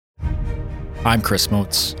I'm Chris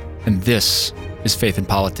Moats, and this is Faith in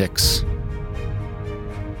Politics.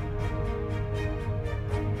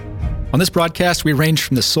 On this broadcast, we range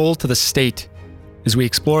from the soul to the state as we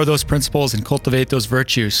explore those principles and cultivate those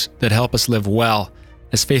virtues that help us live well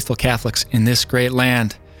as faithful Catholics in this great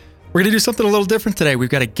land. We're going to do something a little different today. We've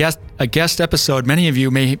got a guest episode. Many of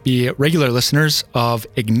you may be regular listeners of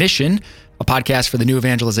Ignition, a podcast for the new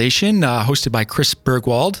evangelization, hosted by Chris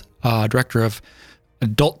Bergwald, Director of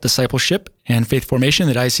Adult Discipleship and Faith Formation in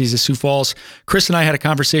the Diocese of Sioux Falls. Chris and I had a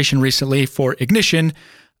conversation recently for Ignition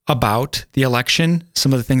about the election,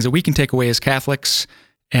 some of the things that we can take away as Catholics,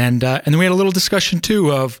 and then we had a little discussion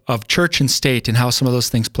too of church and state and how some of those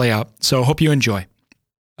things play out. So hope you enjoy.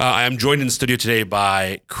 I am joined in the studio today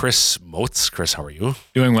by Chris Moats. Chris, how are you?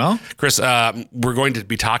 Doing well. Chris, we're going to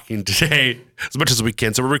be talking today as much as we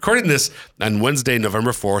can. So we're recording this on Wednesday, November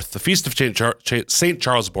 4th, the Feast of St.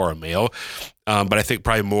 Charles Borromeo. But I think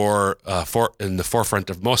probably more in the forefront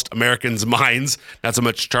of most Americans' minds, not so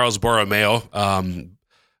much Charles Borromeo,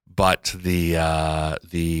 but the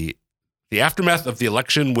aftermath of the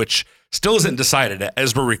election, which still isn't decided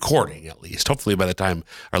as we're recording, at least. Hopefully by the time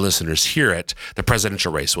our listeners hear it, the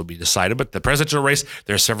presidential race will be decided. But the presidential race,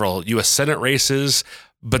 there are several U.S. Senate races,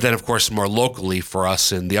 but then, of course, more locally for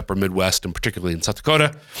us in the upper Midwest, and particularly in South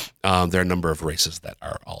Dakota, there are a number of races that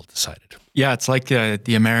are all decided. Yeah, it's like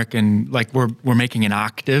the American, like we're making an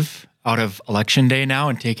octave out of Election Day now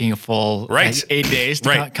and taking a full 8 days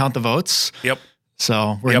to count the votes. Yep.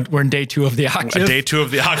 So we're in day 2 of the octave. Day 2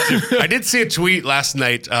 of the octave. I did see a tweet last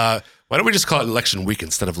night. Why don't we just call it election week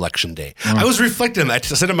instead of election day? I was reflecting on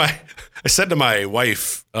that. I said to my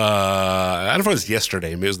wife, I don't know if it was yesterday,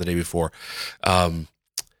 maybe it was the day before. I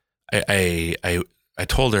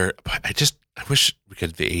told her, I wish we could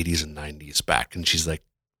have the 80s and 90s back. And she's like,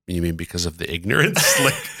 you mean because of the ignorance?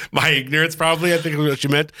 Like my ignorance, probably, I think is what she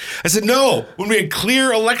meant. I said, no, when we had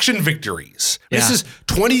clear election victories. Yeah. This is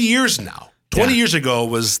 20 years now. 20 years ago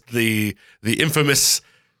was the infamous,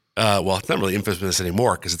 well, it's not really infamous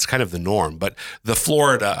anymore because it's kind of the norm, but the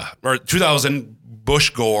Florida, or 2000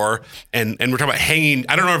 Bush Gore, and we're talking about hanging,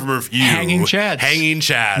 I don't know if you. Hanging Chads. Hanging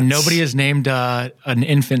Chads. Nobody has named an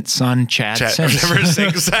infant son Chad since.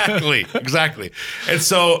 Exactly. And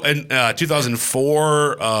so in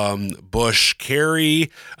 2004, Bush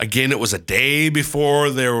Kerry, again, it was a day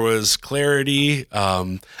before there was clarity.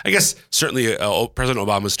 I guess certainly President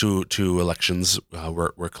Obama's two elections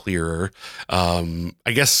were clearer.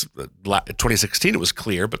 I guess 2016 it was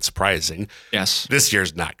clear, but surprising. Yes. This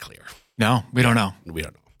year's not clear. No, we don't know. We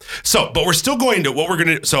don't know. So, but we're still going to what we're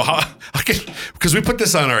going to. So, because we put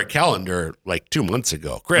this on our calendar like 2 months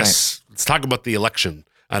ago. Chris, Let's talk about the election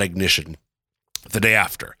on Ignition the day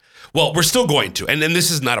after. Well, we're still going to, and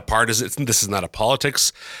this is not a partisan. This is not a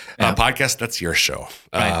politics podcast. That's your show,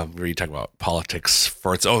 where you talk about politics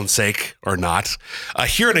for its own sake or not.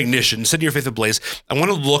 Here at Ignition, Send Your Faith Ablaze, I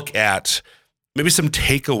want to look at maybe some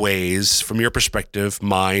takeaways from your perspective,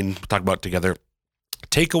 mine. We'll talk about it together.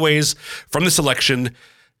 Takeaways from this election,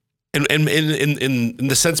 and in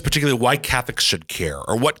the sense particularly why Catholics should care,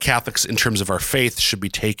 or what Catholics in terms of our faith should be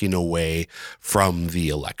taking away from the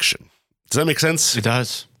election. Does that make sense? It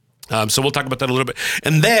does. So we'll talk about that a little bit.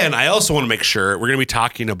 And then I also want to make sure we're going to be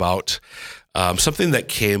talking about something that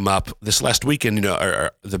came up this last weekend. You know,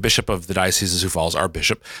 the Bishop of the Diocese of Sioux Falls, our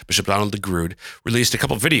Bishop Donald DeGrood, released a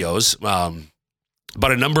couple of videos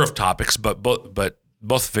about a number of topics, but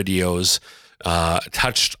both videos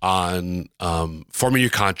touched on forming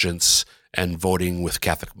your conscience and voting with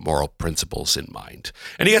Catholic moral principles in mind.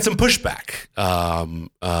 And he had some pushback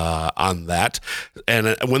on that.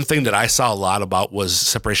 And one thing that I saw a lot about was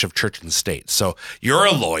separation of church and state. So you're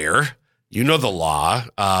a lawyer, you know the law.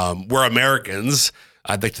 We're Americans.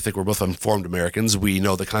 I'd like to think we're both informed Americans. We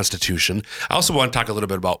know the Constitution. I also want to talk a little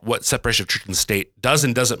bit about what separation of church and state does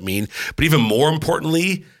and doesn't mean. But even more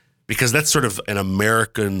importantly, because that's sort of an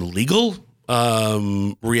American legal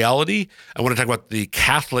reality, I want to talk about the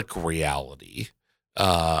Catholic reality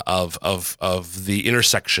of the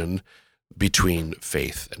intersection between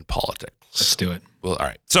faith and politics. Let's do it. Well, all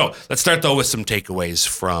right. So let's start, though, with some takeaways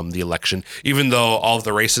from the election. Even though all of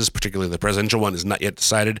the races, particularly the presidential one, is not yet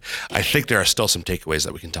decided, I think there are still some takeaways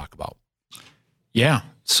that we can talk about. Yeah.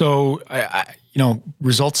 So,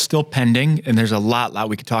 results still pending, and there's a lot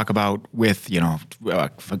we could talk about with,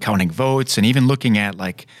 counting votes and even looking at,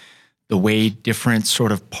 like, the way different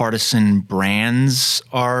sort of partisan brands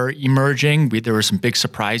are emerging. There were some big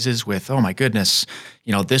surprises with, oh my goodness,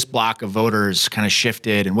 this block of voters kind of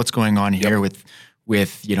shifted, and what's going on here with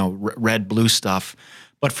red blue stuff.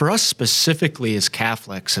 But for us specifically as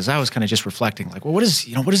Catholics, as I was kind of just reflecting, like, well, what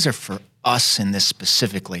is there for us in this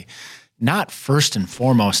specifically? not first and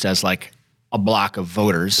foremost as like a block of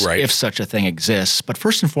voters, Right. if such a thing exists, but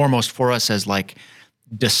first and foremost for us as like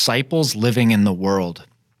disciples living in the world.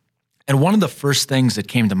 And one of the first things that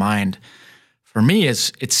came to mind for me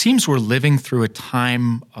is it seems we're living through a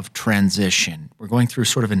time of transition. We're going through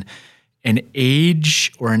sort of an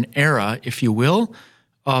age or an era, if you will,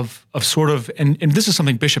 of sort of, and this is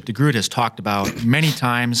something Bishop DeGroote has talked about many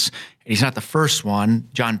times, and he's not the first one,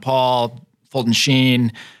 John Paul, Fulton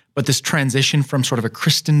Sheen, but this transition from sort of a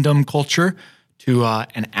Christendom culture to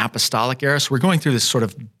an apostolic era. So we're going through this sort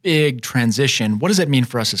of big transition. What does that mean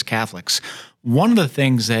for us as Catholics? One of the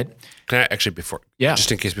things that... Can I actually, before,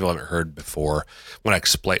 just in case people haven't heard before, when I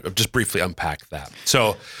explain, just briefly unpack that.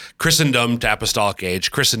 So Christendom to apostolic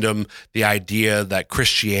age, Christendom, the idea that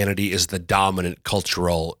Christianity is the dominant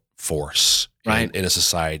cultural force in a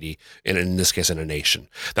society, and in this case, in a nation.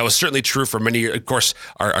 That was certainly true for many years. Of course,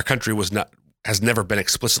 our country has never been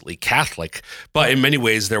explicitly Catholic, but in many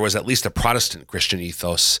ways there was at least a Protestant Christian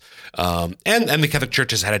ethos, and the Catholic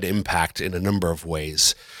Church has had an impact in a number of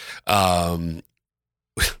ways.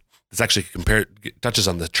 This actually touches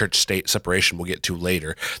on the church-state separation we'll get to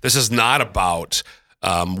later. This is not about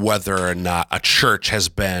whether or not a church has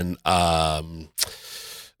been in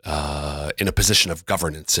a position of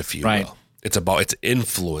governance, if you will. It's about its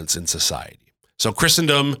influence in society. So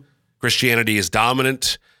Christianity is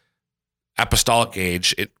dominant. Apostolic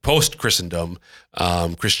age, post-Christendom,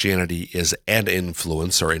 Christianity is an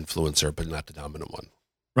influence or influencer, but not the dominant one.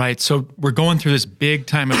 Right. So we're going through this big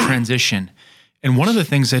time of transition. And one of the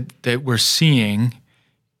things that we're seeing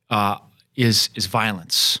is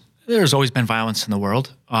violence. There's always been violence in the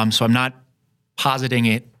world, so I'm not positing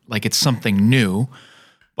it like it's something new.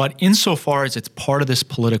 But insofar as it's part of this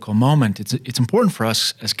political moment, it's important for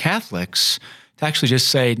us as Catholics to actually just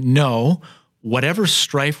say, no, whatever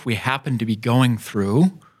strife we happen to be going through,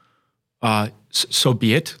 so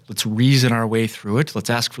be it. Let's reason our way through it. Let's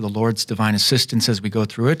ask for the Lord's divine assistance as we go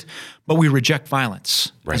through it. But we reject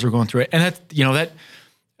violence as we're going through it. And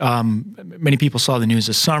many people saw the news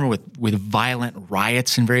this summer with violent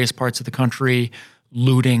riots in various parts of the country,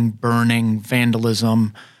 looting, burning,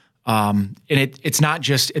 vandalism. And it's not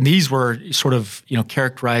just, and these were sort of,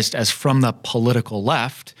 characterized as from the political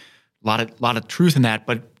left. A lot of truth in that,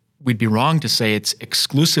 but we'd be wrong to say it's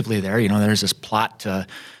exclusively there. There's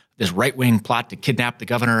this right-wing plot to kidnap the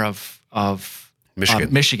governor of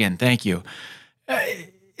Michigan. Thank you.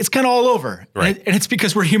 It's kind of all over, right. And it's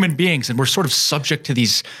because we're human beings and we're sort of subject to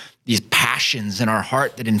these passions in our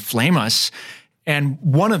heart that inflame us. And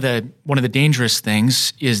one of the dangerous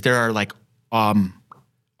things is there are like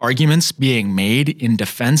arguments being made in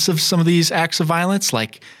defense of some of these acts of violence,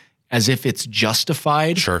 like as if it's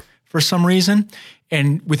justified for some reason.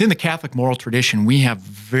 And within the Catholic moral tradition, we have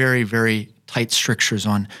very, very tight strictures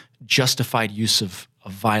on justified use of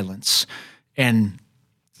violence. And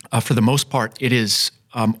for the most part, it is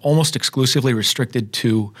almost exclusively restricted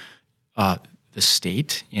to the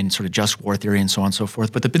state in sort of just war theory and so on and so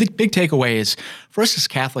forth. But the big takeaway is for us as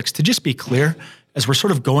Catholics to just be clear as we're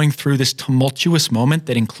sort of going through this tumultuous moment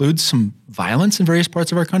that includes some violence in various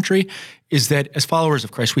parts of our country, is that as followers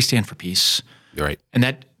of Christ, we stand for peace. Right. And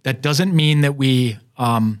that doesn't mean that we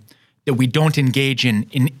don't engage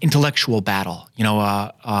in intellectual battle,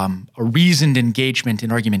 a reasoned engagement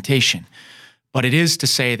in argumentation. But it is to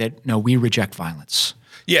say that, no, we reject violence.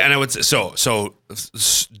 Yeah, and I would say, so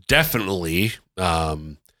definitely,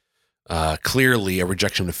 clearly a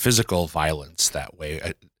rejection of physical violence that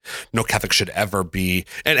way. No Catholic should ever be,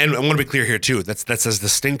 and I want to be clear here too, that's as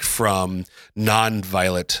distinct from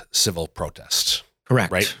non-violent civil protest.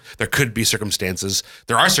 Correct. Right? There could be circumstances.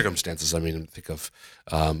 There are circumstances. I mean, think of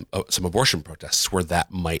some abortion protests where that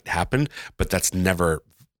might happen, but that's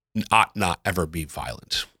ought not ever be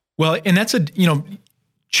violent. Well, and that's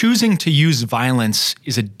choosing to use violence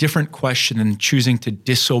is a different question than choosing to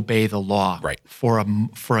disobey the law for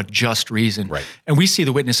a just reason. Right. And we see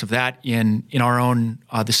the witness of that in our own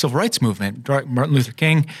the civil rights movement. Martin Luther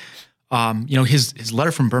King, his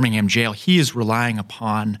letter from Birmingham jail, he is relying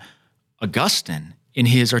upon Augustine in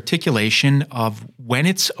his articulation of when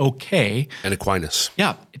it's okay. And Aquinas.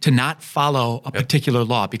 Yeah, to not follow a particular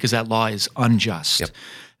law because that law is unjust.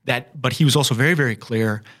 But he was also very, very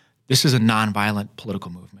clear, this is a nonviolent political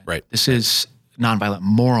movement. Right. This is a nonviolent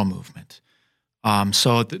moral movement.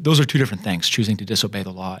 So those are two different things, choosing to disobey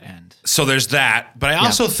the law and... So there's that. But I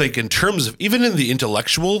also think in terms of, even in the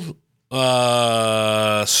intellectual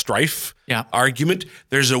strife argument,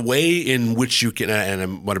 there's a way in which you can, and I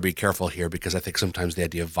want to be careful here because I think sometimes the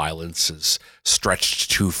idea of violence is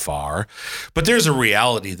stretched too far, but there's a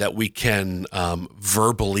reality that we can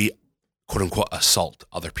verbally, quote unquote, assault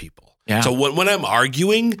other people. Yeah. So when I'm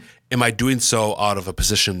arguing, am I doing so out of a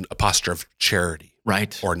posture of charity,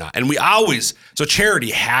 Right. or not? And so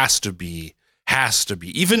charity has to be,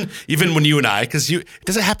 even when you and I, because it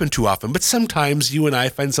doesn't happen too often, but sometimes you and I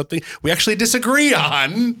find something we actually disagree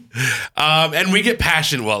on, and we get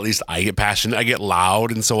passionate. Well, at least I get passionate, I get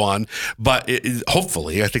loud and so on. But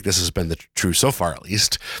hopefully, I think this has been true so far, at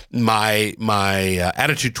least. My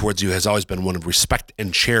attitude towards you has always been one of respect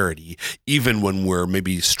and charity, even when we're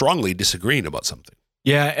maybe strongly disagreeing about something.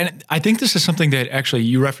 Yeah, and I think this is something that actually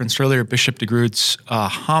you referenced earlier, Bishop DeGrood's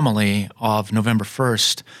homily of November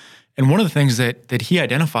 1st. And one of the things that he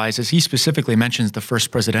identifies is he specifically mentions the first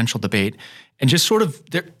presidential debate, and just sort of,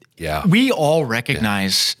 we all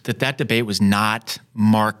recognize that debate was not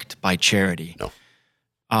marked by charity. No.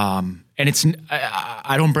 And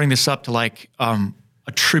I don't bring this up to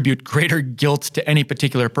attribute greater guilt to any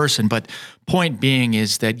particular person, but point being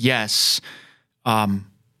is that yes,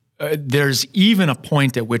 there's even a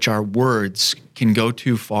point at which our words can go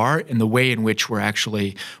too far in the way in which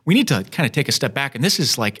we need to kind of take a step back. And this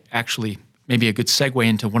is actually maybe a good segue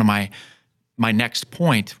into one of my next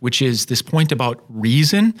point, which is this point about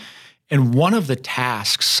reason. And one of the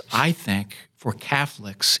tasks, I think, for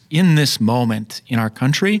Catholics in this moment in our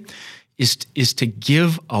country is to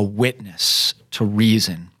give a witness to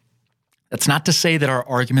reason. That's not to say that our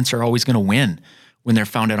arguments are always going to win when they're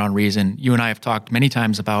founded on reason. You and I have talked many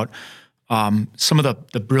times about some of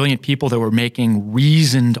the brilliant people that were making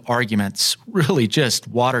reasoned arguments, really just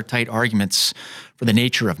watertight arguments for the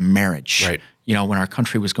nature of marriage. Right. When our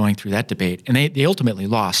country was going through that debate, and they ultimately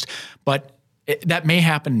lost. But that may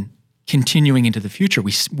happen continuing into the future.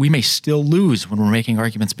 We may still lose when we're making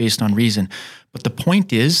arguments based on reason. But the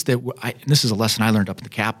point is that, and this is a lesson I learned up in the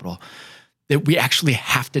Capitol, that we actually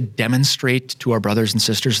have to demonstrate to our brothers and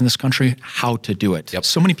sisters in this country how to do it. Yep.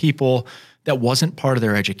 So many people, that wasn't part of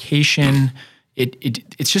their education.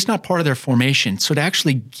 It's just not part of their formation. So to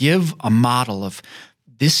actually give a model of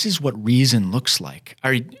this is what reason looks like.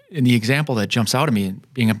 And the example that jumps out at me,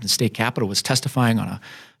 being up in the state capitol, was testifying on it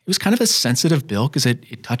was kind of a sensitive bill because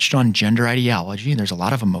it touched on gender ideology. And there's a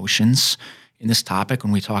lot of emotions in this topic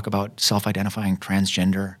when we talk about self-identifying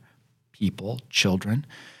transgender people, children.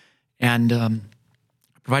 And I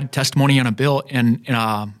provided testimony on a bill, and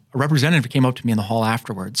a representative came up to me in the hall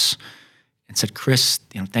afterwards and said, "Chris,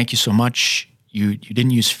 thank you so much. You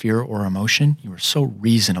didn't use fear or emotion. You were so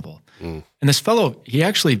reasonable." And this fellow, he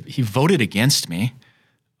voted against me,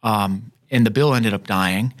 and the bill ended up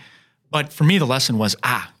dying. But for me, the lesson was,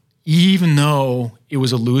 even though it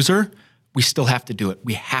was a loser, we still have to do it.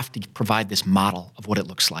 We have to provide this model of what it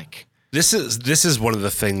looks like. This is one of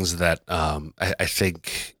the things that I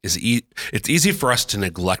think is it's easy for us to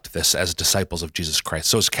neglect this as disciples of Jesus Christ.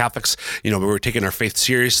 So as Catholics, we're taking our faith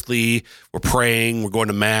seriously. We're praying. We're going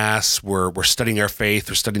to mass. We're studying our faith.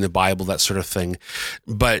 We're studying the Bible, that sort of thing.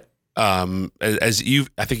 But I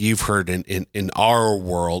think you've heard in our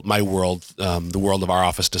world, my world, the world of our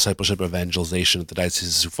office, discipleship evangelization at the Diocese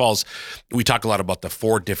of Sioux Falls, we talk a lot about the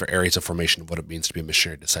 4 different areas of formation of what it means to be a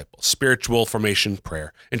missionary disciple: spiritual formation,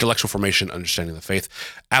 prayer; intellectual formation, understanding the faith;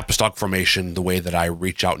 apostolic formation, the way that I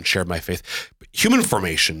reach out and share my faith; human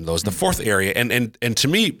formation, those the 4th area. And to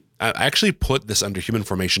me, I actually put this under human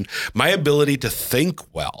formation: my ability to think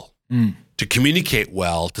well. To communicate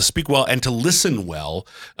well, to speak well, and to listen well.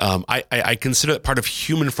 I consider it part of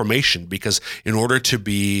human formation, because in order to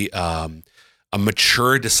be a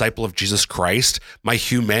mature disciple of Jesus Christ, my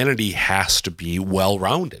humanity has to be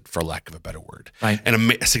well-rounded, for lack of a better word. Right.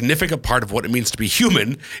 And a significant part of what it means to be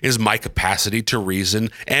human is my capacity to reason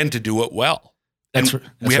and to do it well. That's right.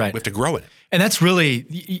 We have to grow in it. And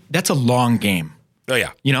that's a long game. Oh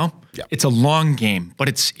yeah. Yeah. It's a long game, but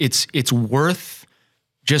it's worth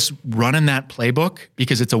just running that playbook,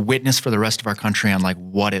 because it's a witness for the rest of our country on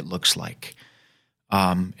what it looks like.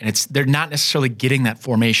 And they're not necessarily getting that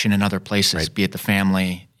formation in other places, right. Be it the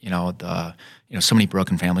family, so many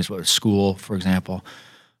broken families, whether it's school, for example.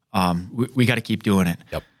 We got to keep doing it.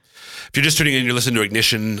 Yep. If you're just tuning in, you're listening to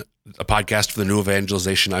Ignition, a podcast for the New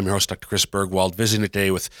Evangelization. I'm your host, Dr. Chris Burgwald, visiting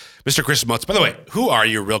today with Mr. Chris Motz. By the way, who are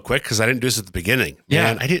you, real quick? Because I didn't do this at the beginning.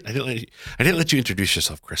 Yeah, man, I didn't let you introduce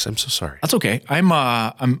yourself, Chris. I'm so sorry. That's okay.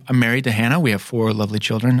 I'm married to Hannah. We have 4 lovely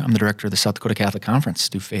children. I'm the director of the South Dakota Catholic Conference,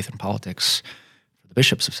 do faith and politics for the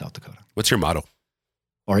bishops of South Dakota. What's your motto?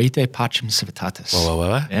 Orite pacem civitatis.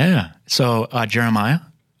 What? Yeah. So Jeremiah.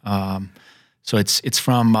 So it's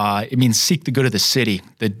from, it means seek the good of the city.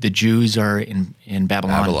 The Jews are in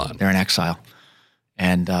Babylon. They're in exile.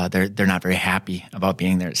 And they're not very happy about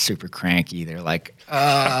being there. It's super cranky. They're like,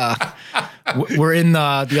 we're in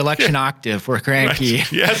the election octave. We're cranky.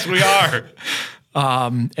 Right. Yes, we are.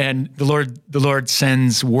 And the Lord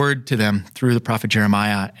sends word to them through the prophet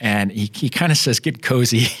Jeremiah, and he kind of says, "Get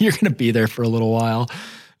cozy. You're going to be there for a little while,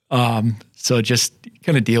 so just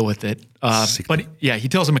kind of deal with it." But yeah, he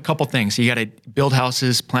tells them a couple things. You got to build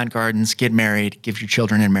houses, plant gardens, get married, give your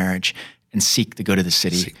children in marriage, and seek the good of the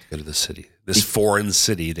city. Seek the good of the city. This foreign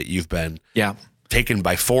city that you've been taken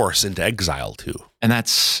by force into exile to. And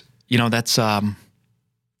that's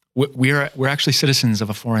we're actually citizens of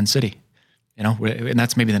a foreign city. And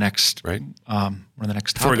that's maybe the next, right? One of the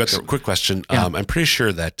next Before topics. we got the quick question, I'm pretty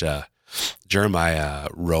sure that Jeremiah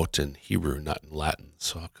wrote in Hebrew, not in Latin.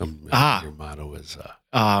 So how come your motto is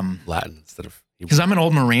Latin instead of Hebrew? Because I'm an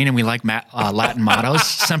old Marine and we like Latin mottos,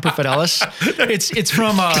 Semper Fidelis. It's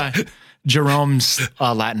from Jerome's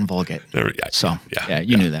Latin Vulgate.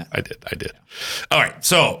 You knew that. I did. All right.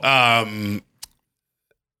 So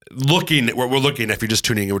we're looking, if you're just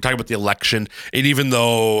tuning in, we're talking about the election. And even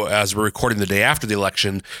though, as we're recording the day after the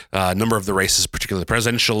election, a number of the races, particularly the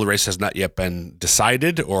presidential race, has not yet been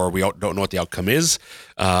decided, or we don't know what the outcome is.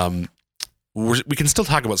 We can still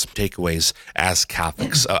talk about some takeaways as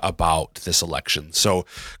Catholics about this election. So,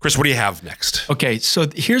 Chris, what do you have next? Okay, so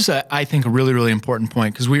here's I think a really, really important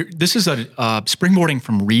point, because this is a springboarding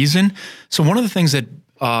from reason. So one of the things that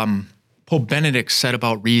Pope Benedict said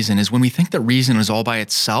about reason is when we think that reason is all by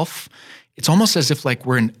itself, it's almost as if like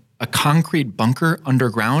we're in a concrete bunker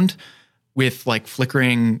underground with like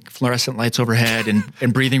flickering fluorescent lights overhead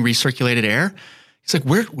and breathing recirculated air. It's like,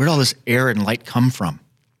 where'd all this air and light come from?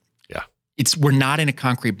 Yeah. We're not in a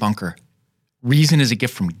concrete bunker. Reason is a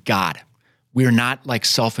gift from God. We're not like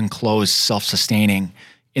self-enclosed, self-sustaining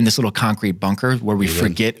in this little concrete bunker where we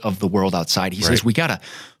forget of the world outside. He says we gotta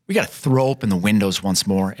throw open the windows once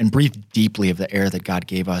more and breathe deeply of the air that God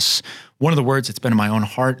gave us. One of the words that's been in my own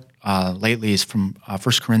heart lately is from 1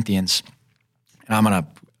 Corinthians, and I'm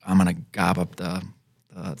gonna gob up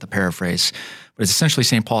the paraphrase, but it's essentially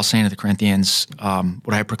St. Paul saying to the Corinthians,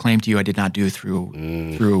 "What I proclaim to you, I did not do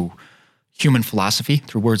through human philosophy,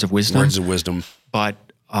 through words of wisdom, but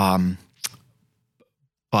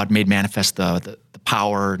made manifest the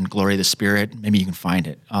power and glory of the Spirit." Maybe you can find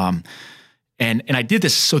it. And I did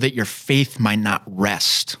this so that your faith might not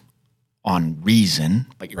rest on reason,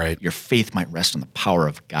 but your faith might rest on the power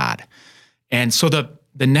of God. And so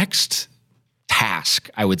the next task,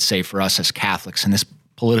 I would say, for us as Catholics in this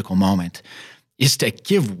political moment is to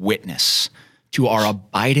give witness to our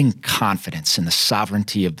abiding confidence in the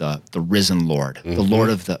sovereignty of the risen Lord, the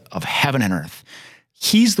Lord of heaven and earth.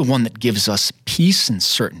 He's the one that gives us peace and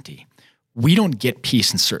certainty. We don't get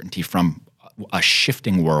peace and certainty from a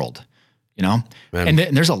shifting world. And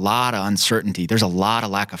there's a lot of uncertainty. There's a lot of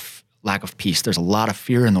lack of peace. There's a lot of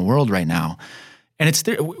fear in the world right now. And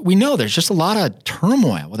we know there's just a lot of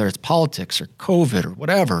turmoil, whether it's politics or COVID or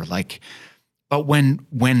whatever. But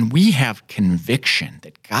when we have conviction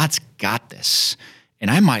that God's got this, and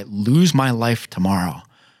I might lose my life tomorrow,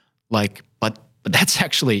 but that's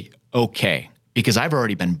actually okay, because I've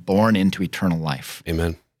already been born into eternal life.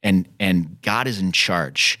 Amen. And God is in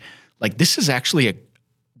charge.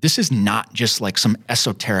 This is not just like some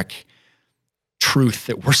esoteric truth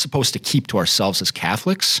that we're supposed to keep to ourselves as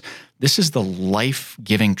Catholics. This is the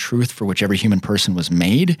life-giving truth for which every human person was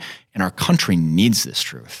made, and our country needs this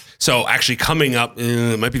truth. So actually coming up,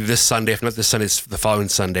 it might be this Sunday, if not this Sunday, it's the following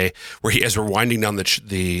Sunday, where as we're winding down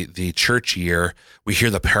the church year, we hear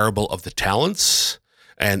the parable of the talents,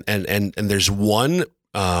 and there's one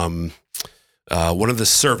of the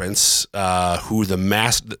servants who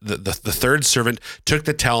the third servant took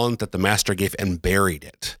the talent that the master gave and buried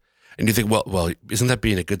it. And you think, well, isn't that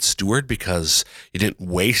being a good steward because you didn't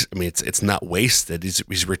waste? I mean, it's not wasted.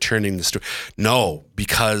 He's returning the steward. No,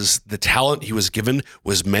 because the talent he was given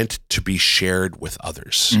was meant to be shared with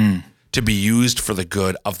others, to be used for the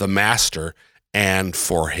good of the master and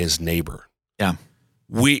for his neighbor. Yeah.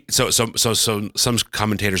 So some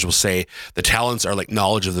commentators will say the talents are like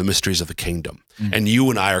knowledge of the mysteries of the kingdom. And you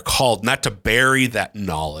and I are called not to bury that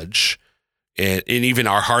knowledge in even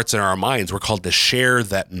our hearts and our minds. We're called to share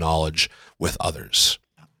that knowledge with others.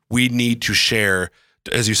 We need to share,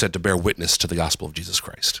 as you said, to bear witness to the gospel of Jesus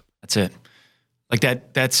Christ. That's it. Like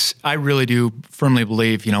that's, I really do firmly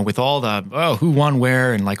believe, with all the, who won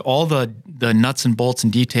where and like all the nuts and bolts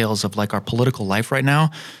and details of like our political life right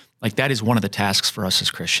now, like that is one of the tasks for us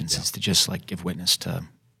as Christians, is to just like give witness to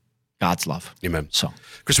God's love. Amen. So,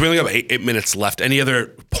 Chris, we only have 8 minutes left. Any other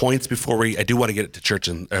points before I do want to get it to church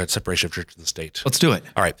and separation of church and state. Let's do it.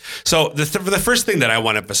 All right. So the first thing that I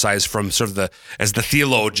want to emphasize from sort of as the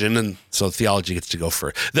theologian, and so theology gets to go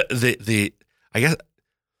for I guess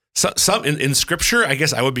some in Scripture, I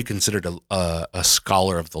guess I would be considered a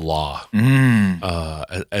scholar of the law,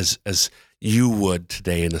 as you would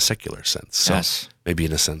today in a secular sense. So Yes. maybe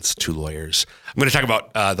in a sense, two lawyers. I'm going to talk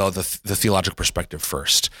about the theological perspective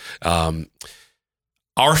first.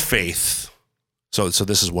 Our faith. So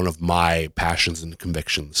this is one of my passions and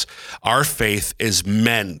convictions. Our faith is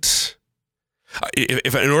meant.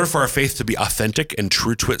 If in order for our faith to be authentic and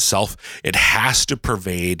true to itself, it has to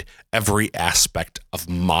pervade every aspect of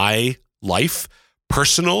my life,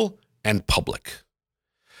 personal and public.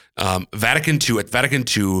 Vatican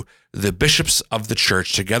II, the bishops of the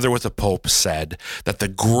church, together with the Pope, said that the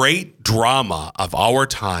great drama of our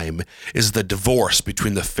time is the divorce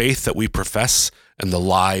between the faith that we profess and the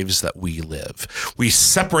lives that we live. We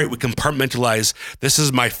separate, we compartmentalize. This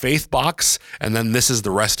is my faith box, and then this is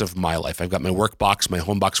the rest of my life. I've got my work box, my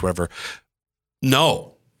home box, whatever.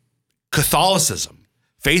 No. Catholicism,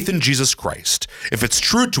 faith in Jesus Christ, if it's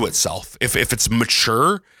true to itself, if it's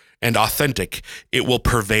mature and authentic, it will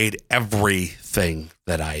pervade everything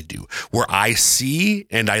that I do, where I see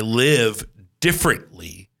and I live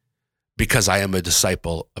differently because I am a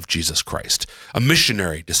disciple of Jesus Christ, a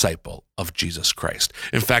missionary disciple of Jesus Christ.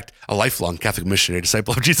 In fact, a lifelong Catholic missionary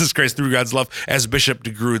disciple of Jesus Christ through God's love, as Bishop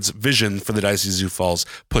DeGrood's vision for the Diocese of Sioux Falls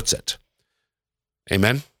puts it.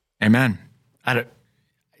 Amen? Amen.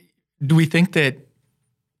 Do we think that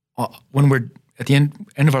when we're at the end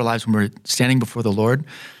of our lives, when we're standing before the Lord,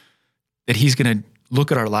 that he's going to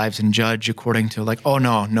look at our lives and judge according to like, oh,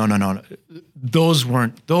 no.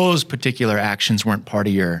 Those particular actions weren't part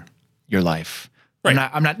of your life.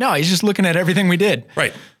 Right. No, he's just looking at everything we did.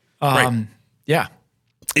 Right. Right. Yeah.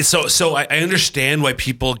 So I understand why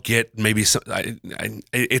people get maybe some.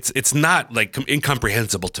 It's not like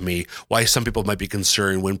incomprehensible to me why some people might be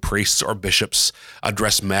concerned when priests or bishops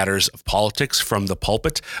address matters of politics from the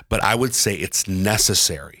pulpit, but I would say it's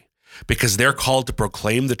necessary because they're called to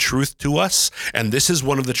proclaim the truth to us, and this is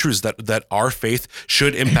one of the truths that our faith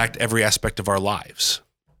should impact every aspect of our lives.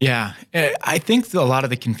 Yeah, I think a lot of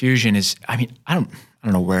the confusion is. I mean, I don't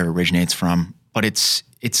know where it originates from, but it's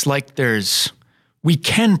like we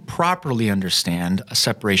can properly understand a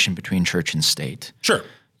separation between church and state. Sure.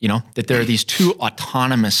 You know, that there are these two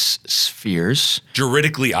autonomous spheres.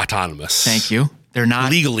 Juridically autonomous. Thank you. They're not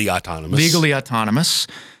legally autonomous. Legally autonomous.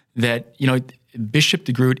 That, you know, Bishop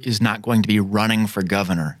DeGrood is not going to be running for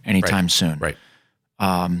governor anytime soon. Right.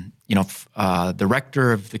 The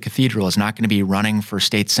rector of the cathedral is not going to be running for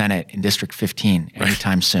state senate in District 15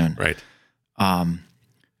 anytime soon. Right.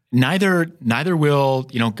 Neither will,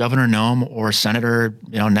 Governor Noem or Senator,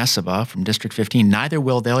 Nessebar from District 15, neither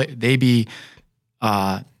will they be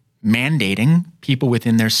mandating people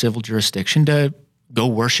within their civil jurisdiction to go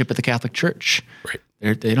worship at the Catholic Church. Right.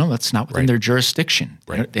 That's not within their jurisdiction.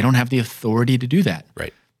 Right. They don't have the authority to do that.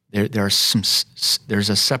 Right. There's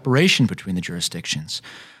a separation between the jurisdictions.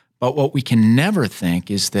 But what we can never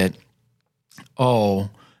think is that,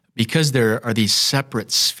 because there are these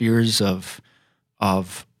separate spheres of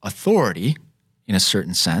authority, in a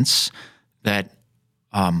certain sense, that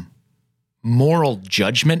moral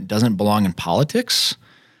judgment doesn't belong in politics.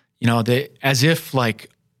 As if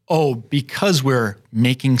because we're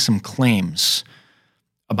making some claims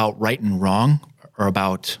about right and wrong or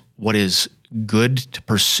about what is good to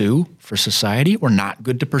pursue for society or not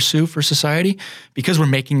good to pursue for society, because we're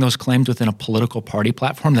making those claims within a political party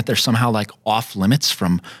platform, that they're somehow off limits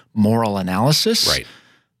from moral analysis. Right.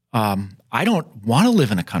 I don't want to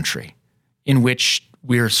live in a country in which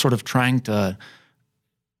we're sort of trying to,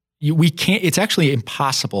 it's actually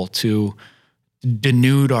impossible to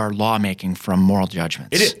denude our lawmaking from moral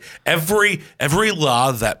judgments. It is. Every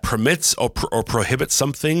law that permits or prohibits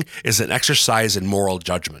something is an exercise in moral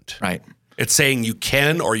judgment. Right. It's saying you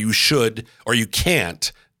can or you should or you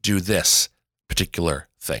can't do this particular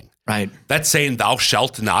thing. Right. That's saying thou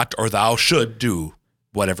shalt not or thou should do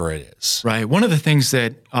whatever it is. Right. One of the things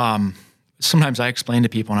that sometimes I explain to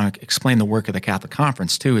people, and I explain the work of the Catholic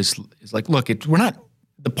Conference too, is look,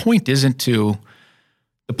 the point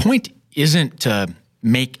isn't to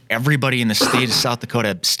make everybody in the state of South Dakota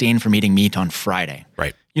abstain from eating meat on Friday.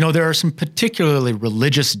 Right. There are some particularly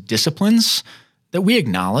religious disciplines that we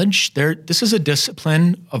acknowledge. This is a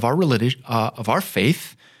discipline of our religion, of our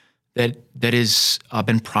faith, that is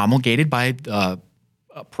been promulgated by the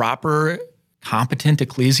proper, competent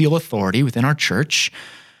ecclesial authority within our church,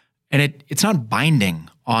 and it's not binding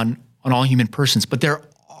on all human persons. But there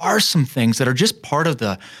are some things that are just part of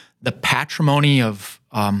the patrimony of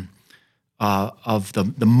the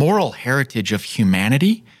moral heritage of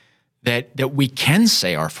humanity that we can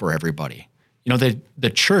say are for everybody. The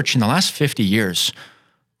church in the last 50 years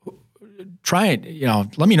try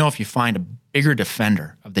it. Let me know if you find a bigger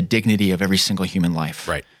defender of the dignity of every single human life.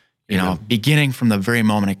 Right. Beginning from the very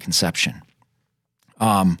moment of conception.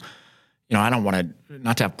 I don't want to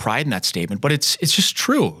not to have pride in that statement, but it's just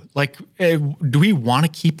true. Like, do we want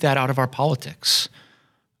to keep that out of our politics?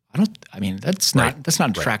 That's not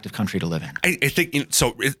an attractive country to live in. I think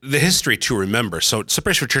so. The history to remember. So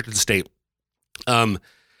separation of church and state.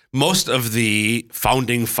 Most of the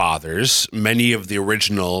founding fathers, many of the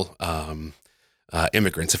original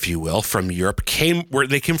immigrants, if you will, from Europe came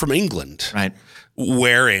from England, right?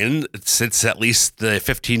 Wherein, since at least the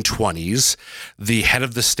 1520s, the head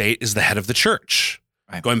of the state is the head of the church.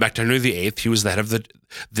 Right. Going back to Henry VIII, he was the head of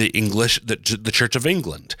the Church of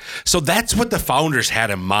England. So that's what the founders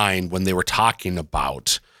had in mind when they were talking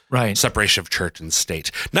about separation of church and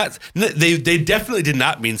state. They definitely did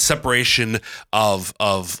not mean separation of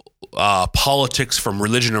politics from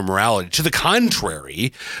religion or morality. To the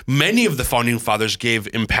contrary, many of the founding fathers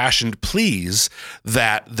gave impassioned pleas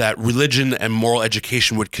that religion and moral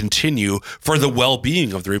education would continue for the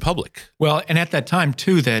well-being of the republic. Well, and at that time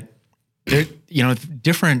too, that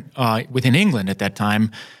different within England at that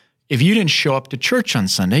time. If you didn't show up to church on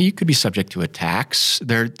Sunday, you could be subject to a tax.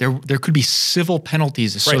 There could be civil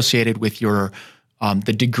penalties associated with your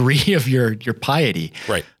the degree of your piety.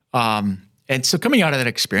 Right. And so coming out of that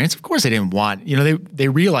experience, of course, they didn't want. They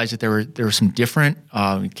realized that there were some different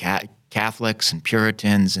Catholics and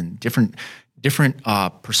Puritans and different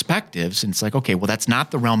perspectives. And it's like, okay, well, that's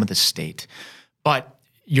not the realm of the state. But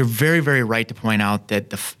you're very, very right to point out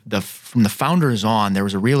that from the founders on, there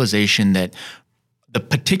was a realization that the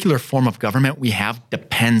particular form of government we have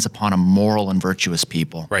depends upon a moral and virtuous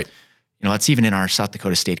people. Right. That's even in our South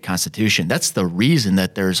Dakota State Constitution. That's the reason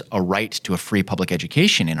that there's a right to a free public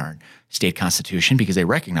education in our state constitution, because they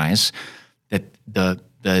recognize that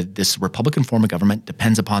this Republican form of government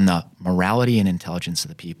depends upon the morality and intelligence of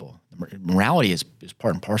the people. Morality is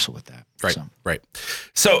part and parcel with that. Right. Right.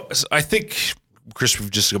 So I think, Chris, we've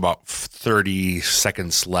just about 30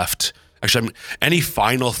 seconds left. Actually, any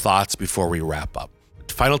final thoughts before we wrap up?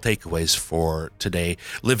 Final takeaways for today,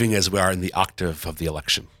 living as we are in the octave of the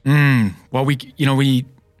election. Well, we got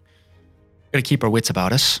to keep our wits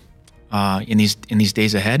about us in these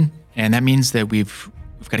days ahead, and that means that we've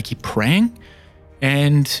got to keep praying,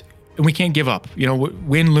 and we can't give up.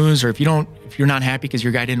 Win, lose, or if you're not happy because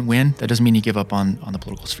your guy didn't win, that doesn't mean you give up on the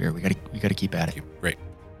political sphere. We got to keep at it. Right.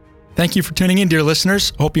 Thank you for tuning in, dear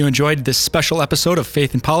listeners. Hope you enjoyed this special episode of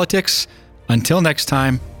Faith in Politics. Until next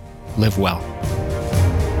time, live well.